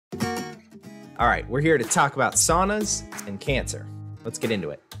All right, we're here to talk about saunas and cancer. Let's get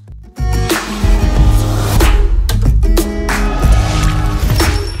into it.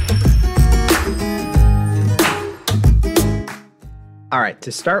 All right,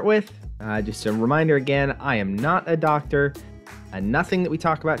 to start with, just a reminder again, I am not a doctor. Nothing that we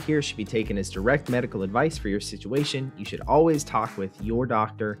talk about here should be taken as direct medical advice for your situation. You should always talk with your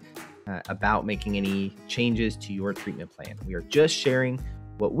doctor about making any changes to your treatment plan. We are just sharing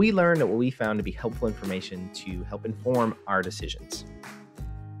what we learned and what we found to be helpful information to help inform our decisions.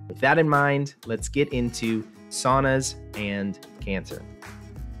 With that in mind, let's get into saunas and cancer.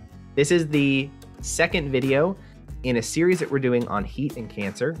 This is the second video in a series that we're doing on heat and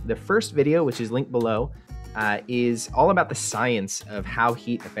cancer. The first video, which is linked below, is all about the science of how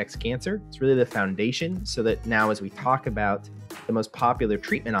heat affects cancer. It's really the foundation so that now as we talk about the most popular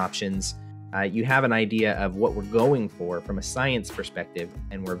treatment options, you have an idea of what we're going for from a science perspective,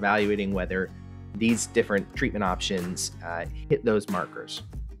 and we're evaluating whether these different treatment options hit those markers.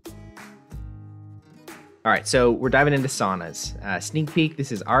 All right, so we're diving into saunas. Sneak peek,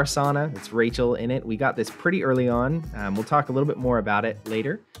 this is our sauna. It's Rachel in it. We got this pretty early on. We'll talk a little bit more about it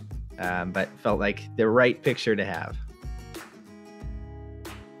later, but felt like the right picture to have.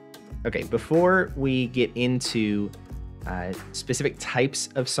 Okay, before we get into specific types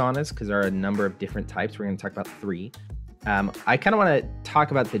of saunas, because there are a number of different types, we're going to talk about 3. I kind of want to talk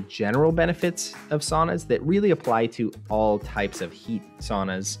about the general benefits of saunas that really apply to all types of heat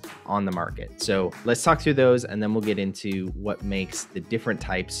saunas on the market. So let's talk through those, and then we'll get into what makes the different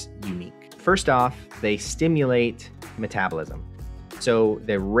types unique. First off, they stimulate metabolism. So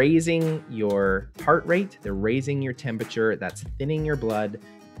they're raising your heart rate, they're raising your temperature, that's thinning your blood.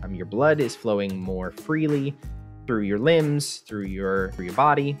 Your blood is flowing more freely through your limbs, through your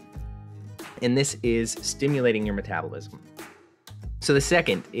body, and this is stimulating your metabolism. So the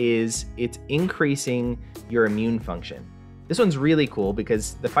second is it's increasing your immune function. This one's really cool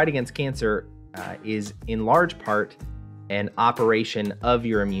because the fight against cancer is in large part an operation of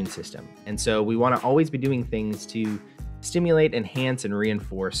your immune system. And so we want to always be doing things to stimulate, enhance, and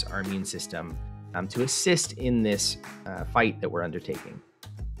reinforce our immune system to assist in this fight that we're undertaking.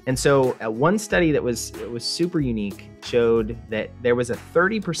 And so one study that was super unique showed that there was a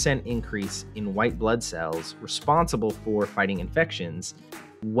 30% increase in white blood cells responsible for fighting infections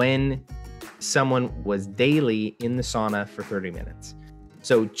when someone was daily in the sauna for 30 minutes.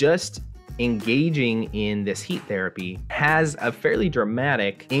 So just engaging in this heat therapy has a fairly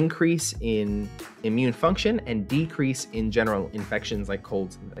dramatic increase in immune function and decrease in general infections like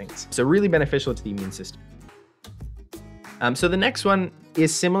colds and things. So really beneficial to the immune system. So the next one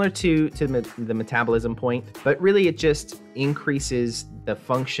is similar to the metabolism point, but really it just increases the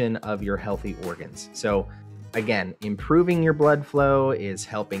function of your healthy organs. So again, improving your blood flow is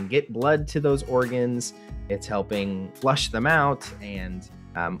helping get blood to those organs. It's helping flush them out, and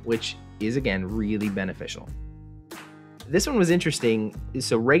which is again really beneficial. This one was interesting.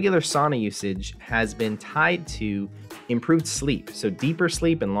 So regular sauna usage has been tied to improved sleep, so deeper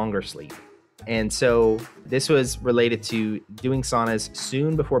sleep and longer sleep. And so this was related to doing saunas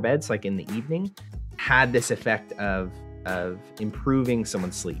soon before bed, so like in the evening, had this effect of improving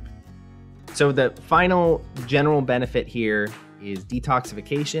someone's sleep. So the final general benefit here is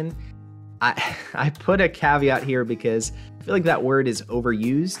detoxification. I put a caveat here because I feel like that word is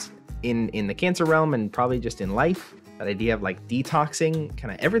overused in the cancer realm and probably just in life. That idea of like detoxing,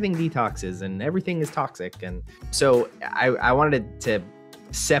 kind of everything detoxes and everything is toxic. And so I wanted to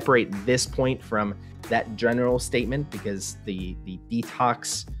separate this point from that general statement because the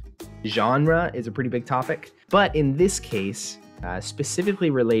detox genre is a pretty big topic. But in this case, specifically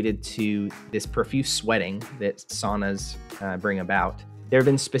related to this profuse sweating that saunas bring about, there have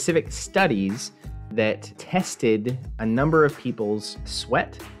been specific studies that tested a number of people's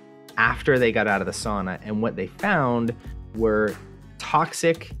sweat after they got out of the sauna, and what they found were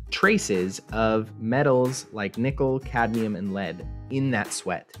toxic traces of metals like nickel, cadmium, and lead in that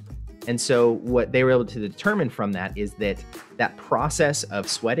sweat. And so what they were able to determine from that is that that process of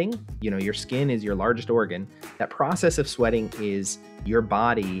sweating, your skin is your largest organ. That process of sweating is your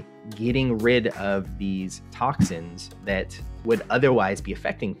body getting rid of these toxins that would otherwise be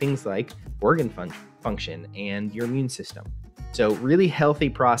affecting things like organ function and your immune system. So really healthy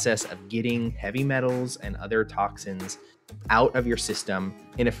process of getting heavy metals and other toxins out of your system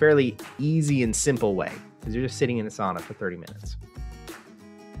in a fairly easy and simple way because you're just sitting in a sauna for 30 minutes.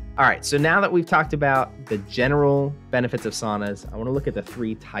 All right, so now that we've talked about the general benefits of saunas, I want to look at the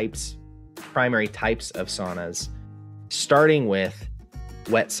 3 primary types of saunas, starting with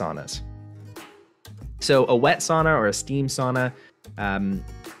wet saunas. So a wet sauna or a steam sauna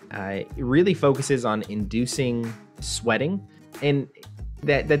it really focuses on inducing sweating, and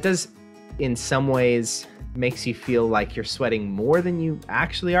that does in some ways makes you feel like you're sweating more than you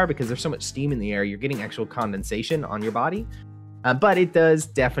actually are because there's so much steam in the air. You're getting actual condensation on your body, but it does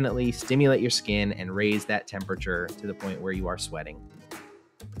definitely stimulate your skin and raise that temperature to the point where you are sweating.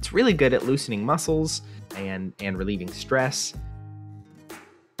 It's really good at loosening muscles and relieving stress.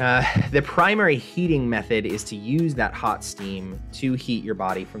 The primary heating method is to use that hot steam to heat your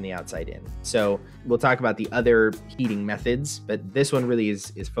body from the outside in. So we'll talk about the other heating methods, but this one really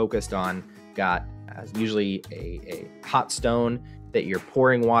is focused on got usually a hot stone that you're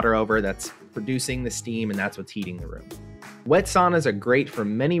pouring water over that's producing the steam, and that's what's heating the room. Wet saunas are great for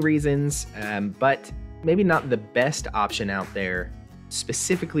many reasons, but maybe not the best option out there,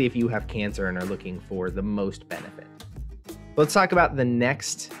 specifically if you have cancer and are looking for the most benefit. Let's talk about the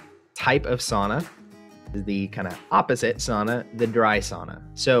next type of sauna, the kind of opposite sauna, the dry sauna.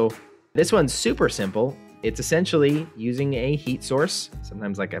 So this one's super simple. It's essentially using a heat source,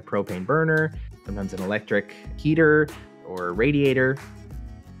 sometimes like a propane burner, sometimes an electric heater or radiator.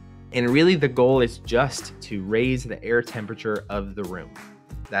 And really the goal is just to raise the air temperature of the room.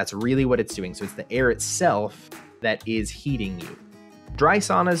 That's really what it's doing. So it's the air itself that is heating you. Dry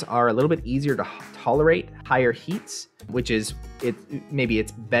saunas are a little bit easier to tolerate higher heats, which is maybe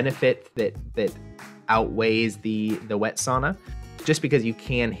its benefit that outweighs the wet sauna, just because you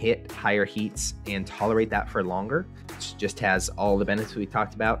can hit higher heats and tolerate that for longer. It just has all the benefits we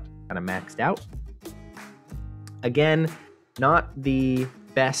talked about kind of maxed out. Again, not the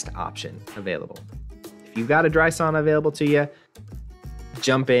best option available. If you've got a dry sauna available to you,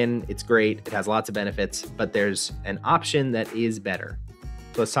 jump in. It's great. It has lots of benefits, but there's an option that is better.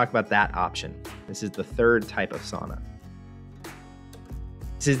 So let's talk about that option. This is the third type of sauna.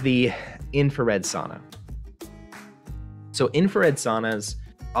 This is the infrared sauna. So infrared saunas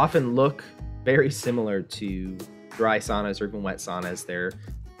often look very similar to dry saunas or even wet saunas.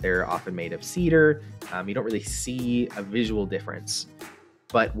 They're often made of cedar. You don't really see a visual difference.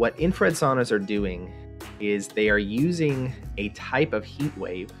 But what infrared saunas are doing is they are using a type of heat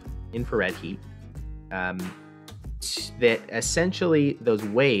wave, infrared heat, that essentially those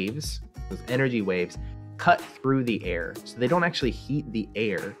waves, those energy waves, cut through the air. So they don't actually heat the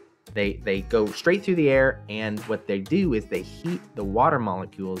air. They go straight through the air, and what they do is they heat the water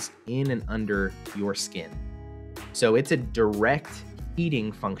molecules in and under your skin. So it's a direct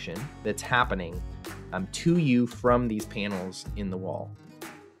heating function that's happening to you from these panels in the wall.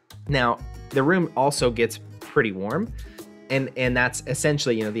 Now, the room also gets pretty warm, and that's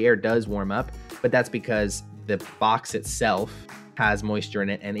essentially, the air does warm up, but that's because the box itself has moisture in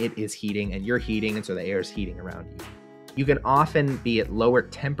it and it is heating and you're heating, and so the air is heating around you. You can often be at lower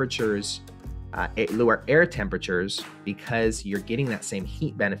temperatures, lower air temperatures, because you're getting that same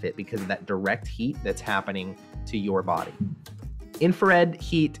heat benefit because of that direct heat that's happening to your body. Infrared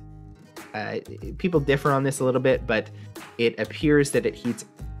heat, people differ on this a little bit, but it appears that it heats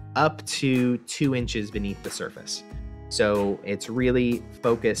up to 2 inches beneath the surface. So it's really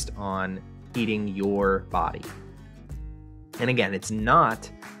focused on heating your body. And again, it's not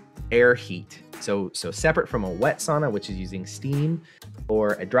air heat. So separate from a wet sauna, which is using steam,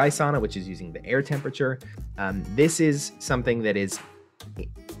 or a dry sauna, which is using the air temperature, this is something that is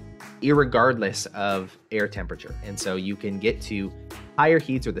irregardless of air temperature. And so you can get to higher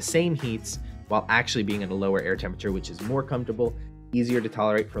heats or the same heats while actually being at a lower air temperature, which is more comfortable, easier to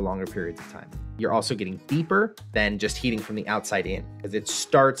tolerate for longer periods of time. You're also getting deeper than just heating from the outside in, because it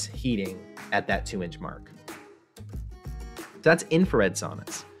starts heating at that 2-inch mark. So that's infrared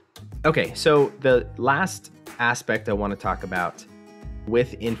saunas. Okay, so the last aspect I want to talk about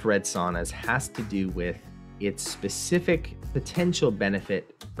with infrared saunas has to do with its specific potential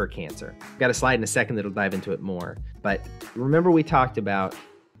benefit for cancer. I've got a slide in a second that'll dive into it more, but remember we talked about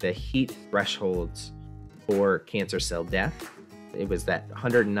the heat thresholds for cancer cell death. It was that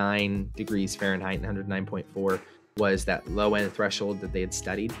 109 degrees Fahrenheit and 109.4 was that low end threshold that they had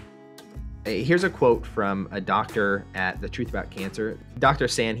studied. Here's a quote from a doctor at The Truth About Cancer. Dr.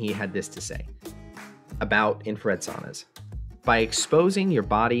 Sanhi had this to say about infrared saunas. By exposing your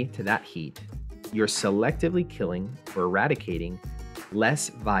body to that heat, you're selectively killing or eradicating less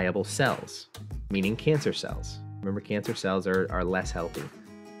viable cells, meaning cancer cells. Remember, cancer cells are less healthy,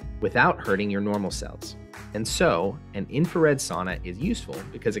 without hurting your normal cells. And so an infrared sauna is useful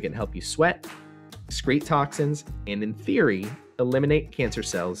because it can help you sweat, excrete toxins, and in theory, eliminate cancer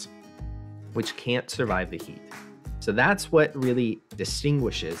cells which can't survive the heat. So that's what really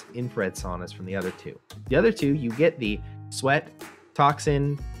distinguishes infrared saunas from the other two. The other two, you get the sweat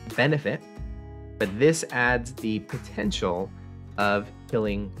toxin benefit, but this adds the potential of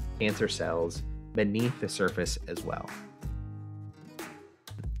killing cancer cells beneath the surface as well.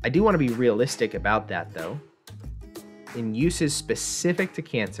 I do want to be realistic about that though. In uses specific to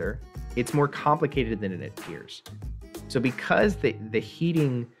cancer, it's more complicated than it appears. So because the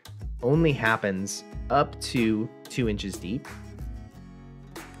heating only happens up to 2 inches deep,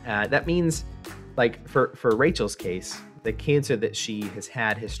 that means, like for Rachel's case, the cancer that she has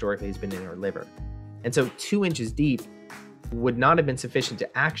had historically has been in her liver. And so 2 inches deep would not have been sufficient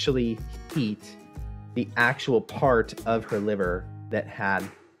to actually heat the actual part of her liver that had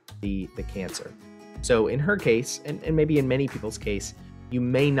the cancer. So in her case, and maybe in many people's case, you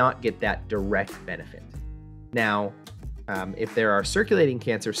may not get that direct benefit. Now, if there are circulating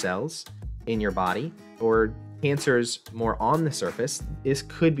cancer cells in your body or cancers more on the surface, this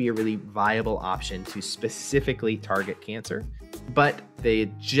could be a really viable option to specifically target cancer. But the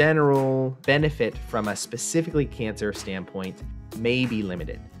general benefit from a specifically cancer standpoint may be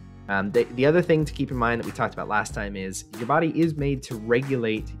limited. The other thing to keep in mind that we talked about last time is your body is made to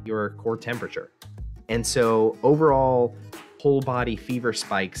regulate your core temperature. And so overall whole body fever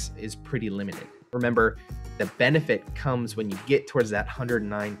spikes is pretty limited. Remember, the benefit comes when you get towards that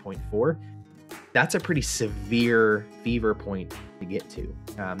 109.4. That's a pretty severe fever point to get to.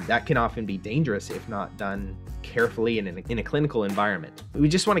 That can often be dangerous if not done carefully and in a clinical environment. We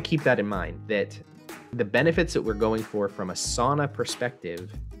just want to keep that in mind, that the benefits that we're going for from a sauna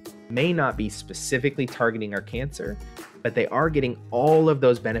perspective may not be specifically targeting our cancer, but they are getting all of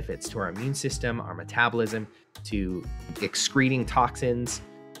those benefits to our immune system, our metabolism, to excreting toxins.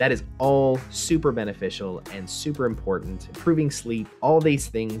 That is all super beneficial and super important, improving sleep, all these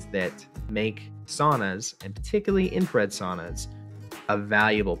things that make saunas, and particularly infrared saunas, a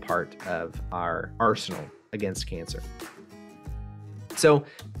valuable part of our arsenal against cancer. So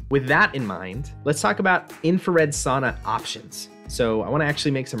with that in mind, let's talk about infrared sauna options. So I want to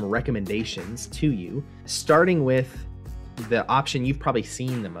actually make some recommendations to you, starting with the option you've probably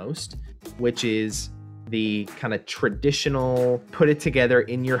seen the most, which is the kind of traditional, put it together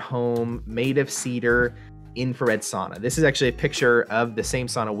in your home, made of cedar infrared sauna. This is actually a picture of the same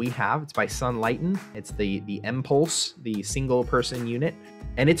sauna we have. It's by Sunlighten. It's the M-Pulse, the single person unit.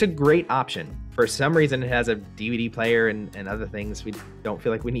 And it's a great option. For some reason, it has a DVD player and other things. We don't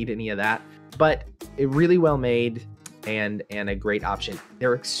feel like we need any of that, but it really well made and a great option.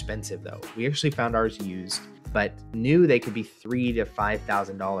 They're expensive though. We actually found ours used, but new they could be $3,000 to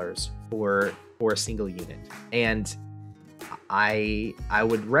 $5,000 for a single unit. And I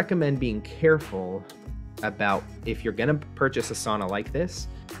would recommend being careful about, if you're gonna purchase a sauna like this,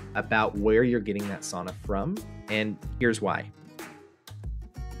 about where you're getting that sauna from. And here's why.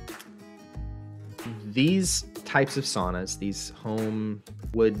 These types of saunas, these home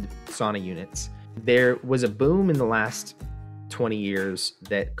wood sauna units, there was a boom in the last 20 years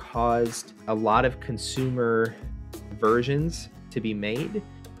that caused a lot of consumer versions to be made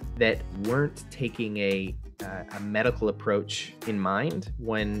that weren't taking a medical approach in mind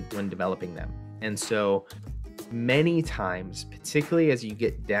when developing them. And so many times, particularly as you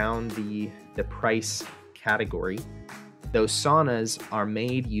get down the price category, those saunas are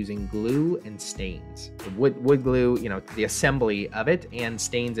made using glue and stains. Wood glue, the assembly of it, and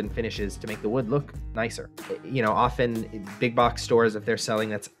stains and finishes to make the wood look nicer. Often big box stores, if they're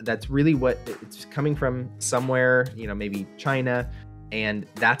selling, that's really what it's coming from somewhere, maybe China, and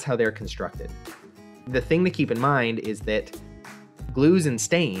that's how they're constructed. The thing to keep in mind is that glues and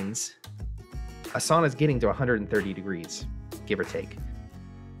stains, a sauna is getting to 130 degrees, give or take.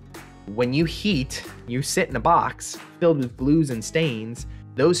 When you heat, you sit in a box filled with glues and stains,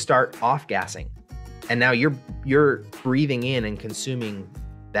 those start off-gassing. And now you're breathing in and consuming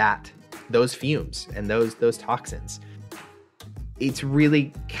those fumes and those toxins. It's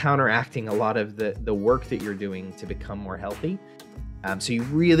really counteracting a lot of the work that you're doing to become more healthy. So you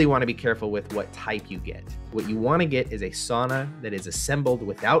really want to be careful with what type you get. What you want to get is a sauna that is assembled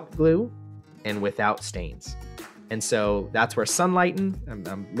without glue and without stains. And so that's where Sunlighten,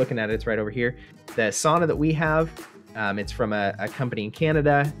 I'm looking at it, it's right over here. The sauna that we have, it's from a company in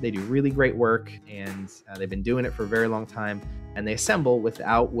Canada. They do really great work, and they've been doing it for a very long time. And they assemble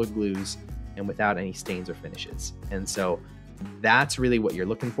without wood glues and without any stains or finishes. And so that's really what you're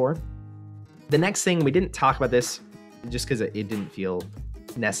looking for. The next thing, we didn't talk about this just because it didn't feel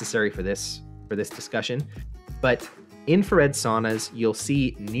necessary for this discussion, but infrared saunas, you'll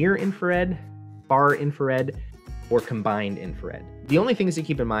see near infrared, far infrared, or combined infrared. The only things to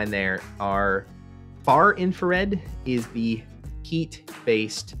keep in mind there are far infrared is the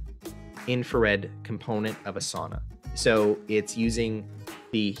heat-based infrared component of a sauna. So it's using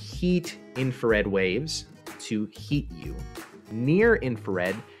the heat infrared waves to heat you. Near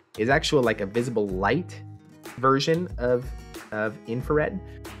infrared is actually like a visible light version of infrared.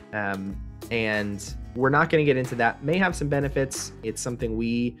 And we're not going to get into that. May have some benefits. It's something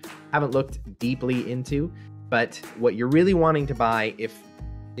we haven't looked deeply into, but what you're really wanting to buy,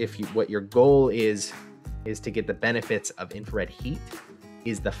 what your goal is to get the benefits of infrared heat,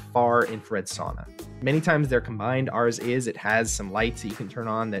 is the far infrared sauna. Many times they're combined. Ours it has some lights that you can turn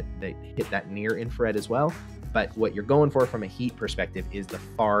on that hit that near infrared as well. But what you're going for from a heat perspective is the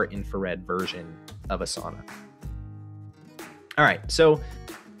far infrared version of a sauna. All right, so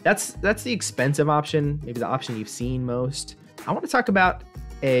that's the expensive option, maybe the option you've seen most. I want to talk about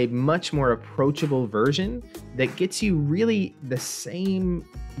a much more approachable version that gets you really the same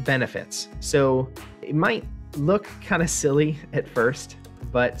benefits. So it might look kind of silly at first,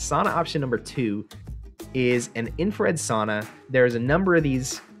 but sauna option number 2 is an infrared sauna. There's a number of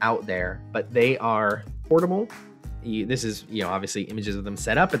these out there, but they are portable. This is, obviously images of them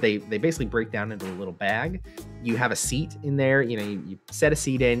set up, but they basically break down into a little bag. You have a seat in there, you set a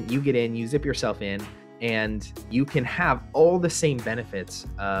seat in, you get in, you zip yourself in, and you can have all the same benefits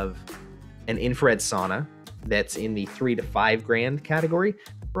of an infrared sauna that's in the $3 to $5 grand category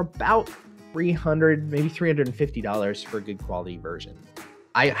for about $300, maybe $350 for a good quality version.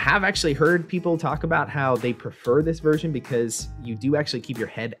 I have actually heard people talk about how they prefer this version because you do actually keep your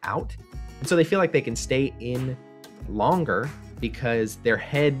head out. And so they feel like they can stay in longer because their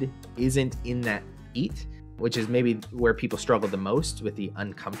head isn't in that heat, which is maybe where people struggle the most with the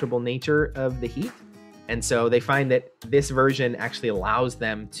uncomfortable nature of the heat. And so they find that this version actually allows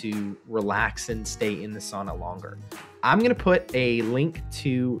them to relax and stay in the sauna longer. I'm going to put a link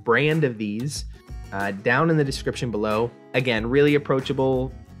to brand of these down in the description below. Again, really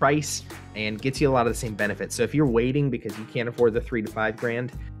approachable price and gets you a lot of the same benefits. So if you're waiting because you can't afford the $3 to $5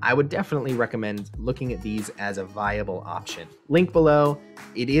 grand, I would definitely recommend looking at these as a viable option. Link below.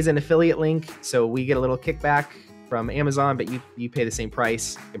 It is an affiliate link, so we get a little kickback from Amazon, but you pay the same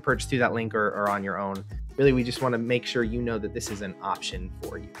price. You can purchase through that link or on your own. Really, we just want to make sure you know that this is an option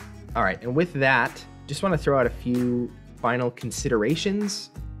for you. All right, and with that, just want to throw out a few final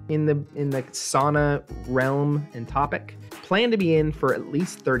considerations in the sauna realm and topic. Plan to be in for at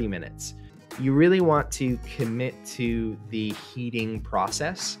least 30 minutes. You really want to commit to the heating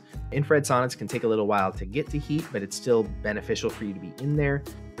process. Infrared saunas can take a little while to get to heat, but it's still beneficial for you to be in there.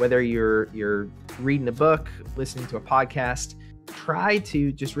 Whether you're reading a book, listening to a podcast, try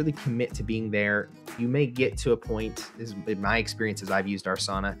to just really commit to being there. You may get to a point, this is in my experience as I've used our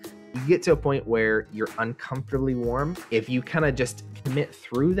sauna, you get to a point where you're uncomfortably warm. If you kind of just commit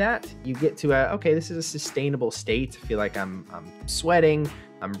through that, you get to okay, this is a sustainable state. I feel like I'm sweating,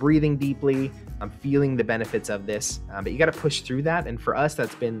 I'm breathing deeply, I'm feeling the benefits of this, but you got to push through that. And for us,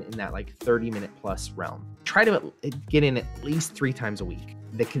 that's been in that like 30-minute plus realm. Try to get in at least 3 times a week.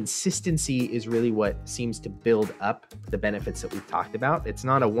 The consistency is really what seems to build up the benefits that we've talked about. It's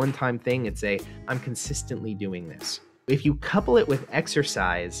not a one-time thing. It's I'm consistently doing this. If you couple it with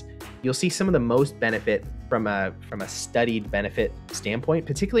exercise, you'll see some of the most benefit from a studied benefit standpoint,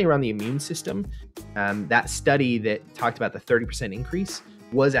 particularly around the immune system. That study that talked about the 30% increase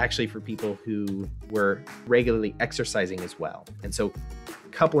was actually for people who were regularly exercising as well. And so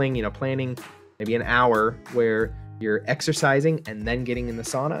coupling, planning maybe an hour where you're exercising and then getting in the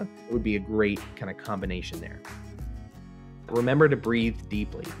sauna would be a great kind of combination there. Remember to breathe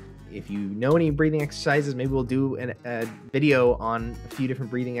deeply. If you know any breathing exercises, maybe we'll do a video on a few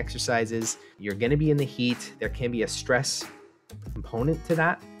different breathing exercises. You're going to be in the heat. There can be a stress component to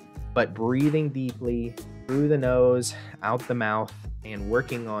that, but breathing deeply through the nose, out the mouth, and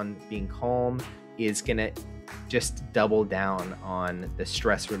working on being calm is going to just double down on the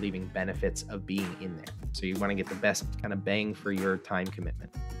stress relieving benefits of being in there. So you want to get the best kind of bang for your time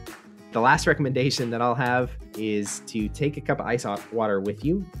commitment. The last recommendation that I'll have is to take a cup of ice water with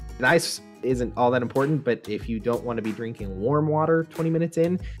you. The ice isn't all that important, but if you don't want to be drinking warm water 20 minutes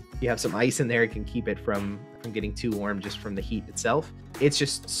in, you have some ice in there, it can keep it from getting too warm just from the heat itself. It's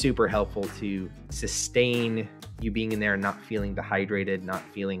just super helpful to sustain you being in there and not feeling dehydrated, not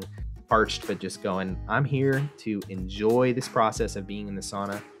feeling parched, but just going, I'm here to enjoy this process of being in the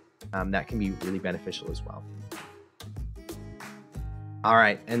sauna. That can be really beneficial as well. All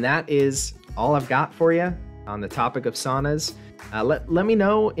right, and that is all I've got for you on the topic of saunas. Let me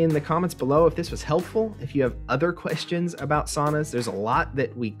know in the comments below if this was helpful. If you have other questions about saunas, there's a lot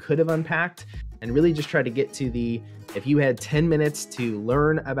that we could have unpacked and really just try to get to if you had 10 minutes to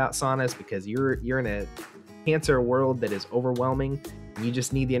learn about saunas because you're in a cancer world that is overwhelming, You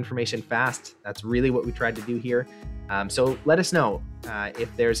just need the information fast. That's really what we tried to do here. So let us know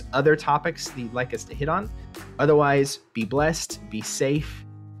if there's other topics that you'd like us to hit on. Otherwise, be blessed, be safe,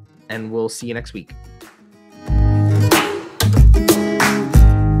 and we'll see you next week.